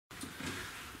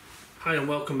Hi and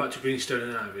welcome back to Greenstone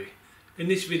and Ivy. In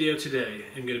this video today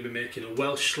I'm going to be making a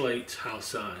Welsh slate house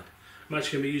sign. I'm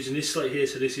actually going to be using this slate here,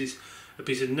 so this is a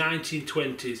piece of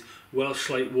 1920s Welsh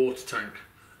slate water tank.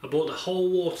 I bought the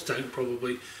whole water tank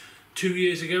probably 2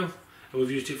 years ago and we've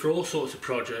used it for all sorts of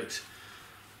projects.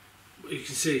 You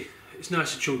can see it's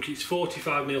nice and chunky, it's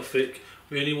 45mm thick.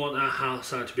 We only want our house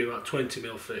sign to be about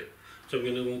 20mm thick. So I'm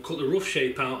going to cut the rough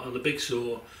shape out on the big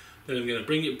saw, then I'm going to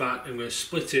bring it back, I'm going to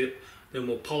split it, then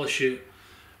we'll polish it,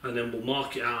 and then we'll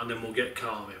mark it out, and then we'll get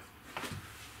carving.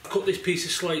 I cut this piece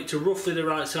of slate to roughly the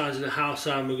right size of the house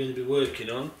sign we're going to be working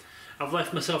on. I've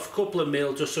left myself a couple of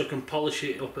mil just so I can polish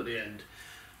it up at the end.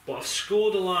 But I've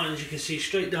scored the lines, you can see,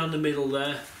 straight down the middle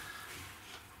there,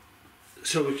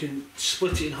 so we can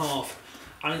split it in half.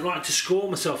 I like to score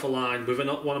myself a line with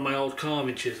one of my old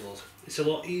carving chisels. It's a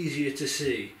lot easier to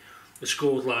see a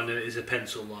scored line than it is a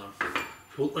pencil line.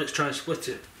 So let's try and split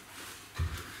it.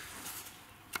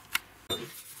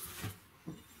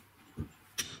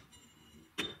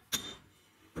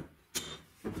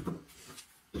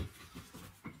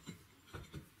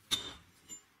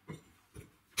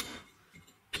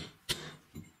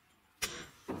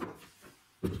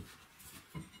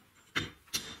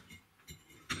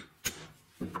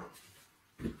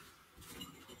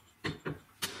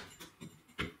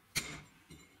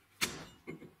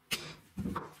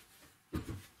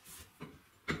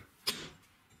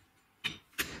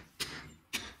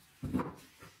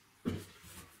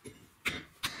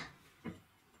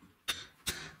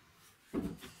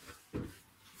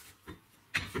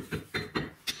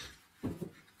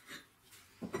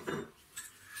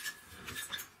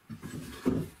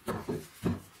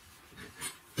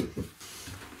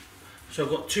 So I've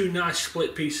got two nice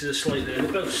split pieces of slate there.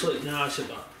 They're both slit nice,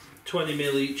 about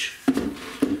 20mm each. So I'm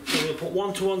going to put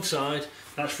one to one side.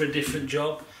 That's for a different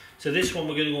job. So this one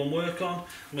we're going to go and work on.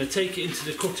 I'm going to take it into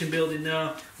the cutting building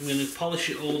now. I'm going to polish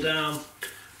it all down,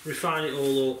 refine it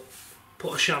all up,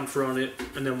 put a chamfer on it,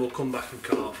 and then we'll come back and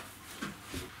carve.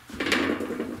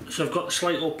 So I've got the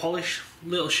slate all polished,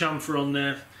 little chamfer on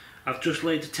there. I've just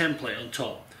laid the template on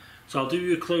top. So I'll do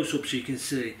you a close-up so you can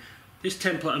see. This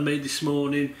template I made this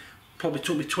morning. Probably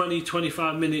took me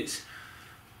 20-25 minutes.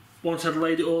 Once I'd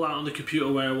laid it all out on the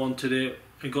computer where I wanted it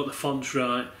and got the fonts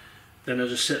right, then I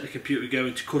just set the computer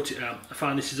going to cut it out. I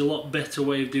find this is a lot better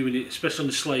way of doing it, especially on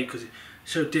the slate, because it's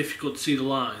so difficult to see the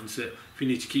lines that if you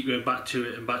need to keep going back to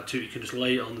it and back to it, you can just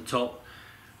lay it on the top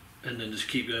and then just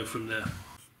keep going from there.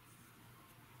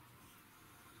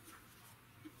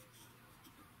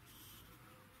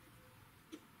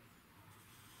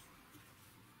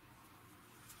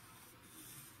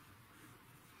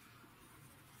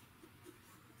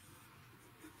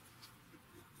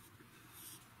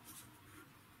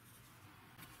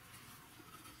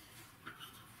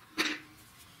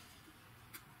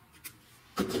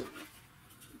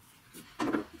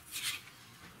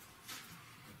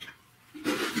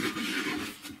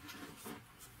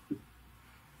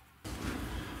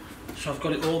 So I've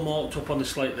got it all marked up on the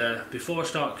slate there. Before I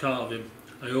start carving,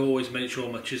 I always make sure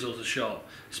my chisels are sharp,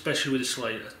 especially with the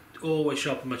slate. I always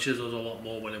sharpen my chisels a lot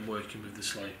more when I'm working with the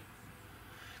slate.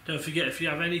 Don't forget, if you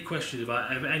have any questions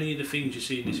about any of the things you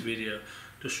see in this video,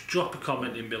 just drop a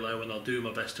comment in below and I'll do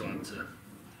my best to answer.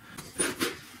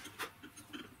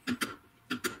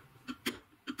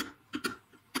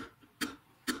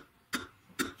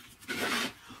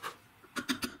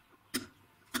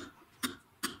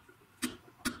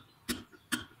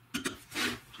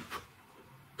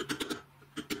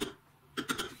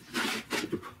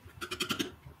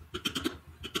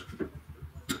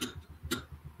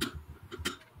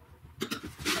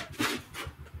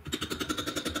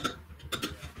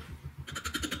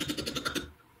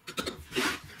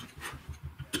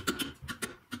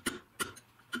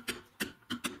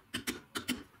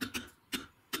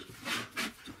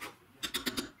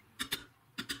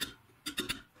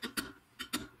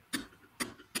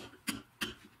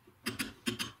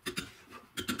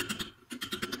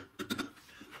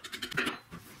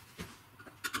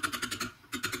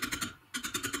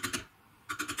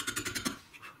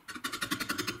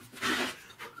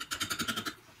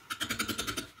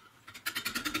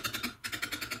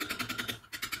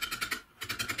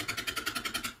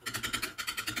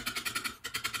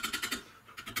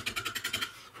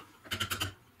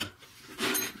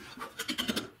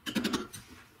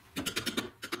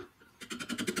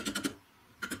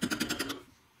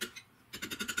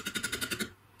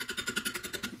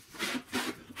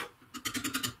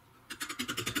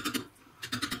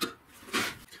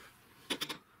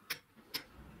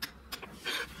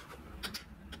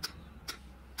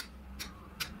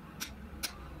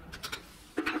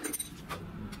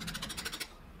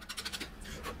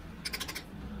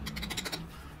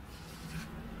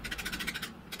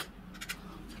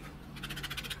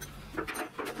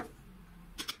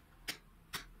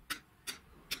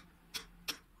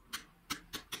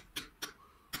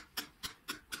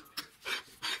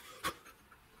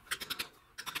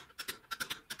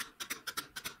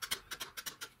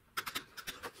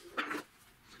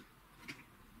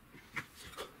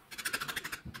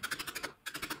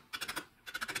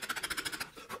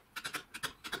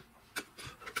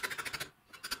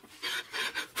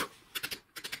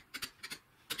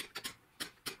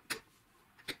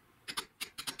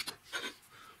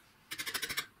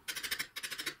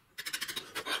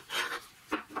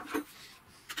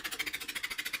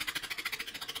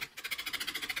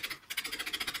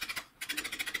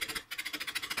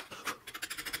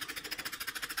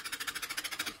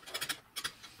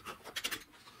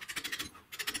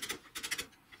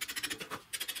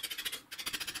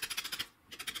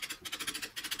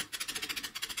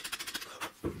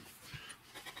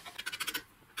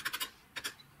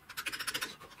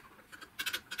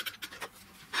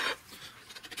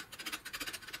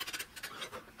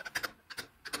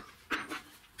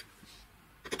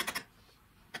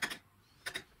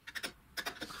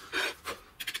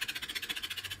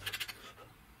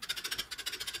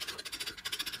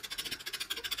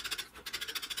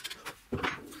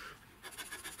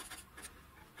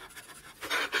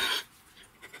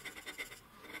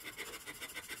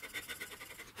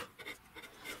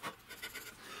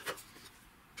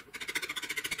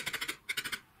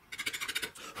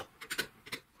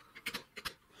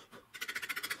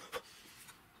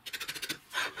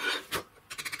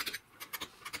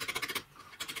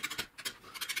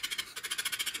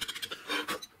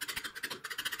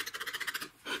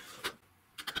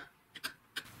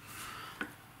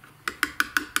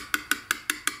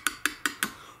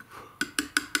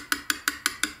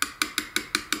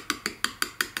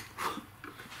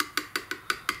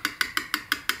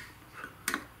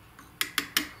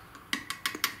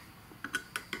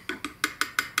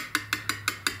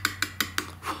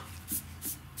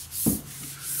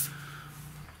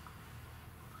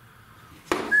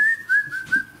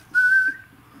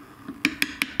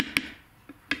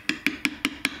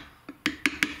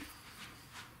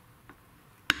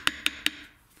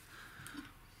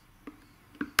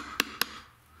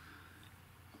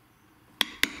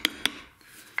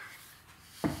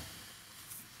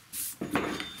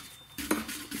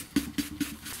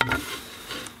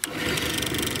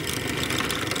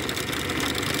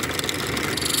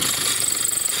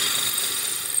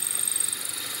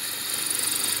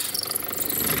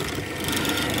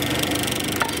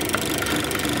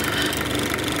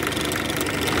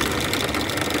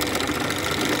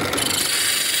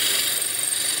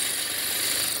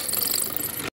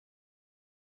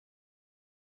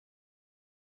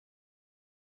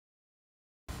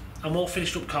 I'm all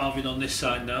finished up carving on this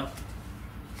side now.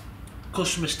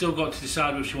 Customer's still got to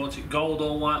decide if she wants it gold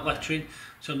or white lettering,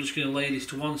 so I'm just going to lay this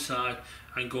to one side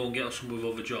and go and get on some with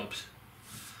other jobs.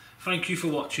 Thank you for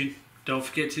watching. Don't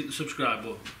forget to hit the subscribe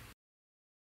button.